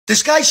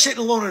This guy's sitting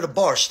alone at a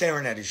bar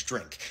staring at his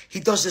drink. He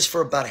does this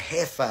for about a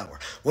half hour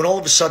when all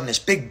of a sudden this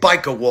big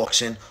biker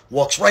walks in,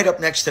 walks right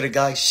up next to the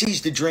guy,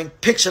 sees the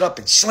drink, picks it up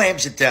and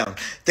slams it down.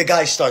 The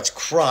guy starts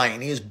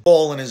crying. He is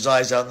bawling his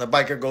eyes out and the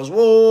biker goes,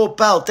 whoa,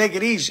 pal, take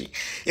it easy.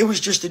 It was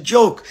just a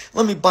joke.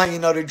 Let me buy you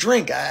another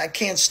drink. I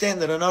can't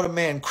stand it, another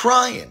man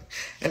crying.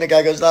 And the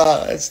guy goes,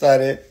 that's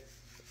not it.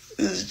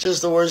 This is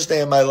just the worst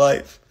day of my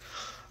life.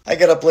 I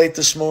got up late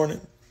this morning.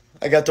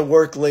 I got to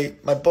work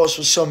late. My boss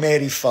was so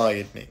mad he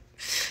fired me.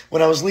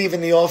 When I was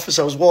leaving the office,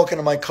 I was walking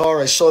to my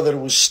car. I saw that it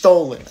was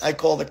stolen. I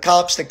called the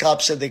cops. The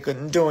cops said they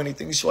couldn't do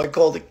anything, so I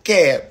called a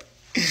cab.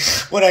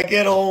 When I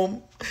get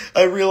home,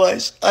 I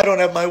realize I don't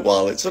have my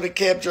wallet, so the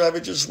cab driver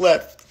just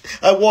left.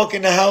 I walk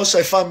in the house.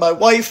 I find my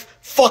wife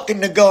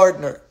fucking the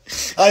gardener.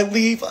 I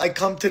leave. I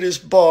come to this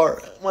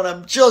bar. When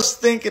I'm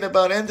just thinking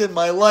about ending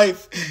my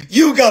life,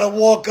 you gotta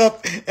walk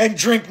up and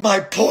drink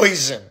my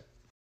poison.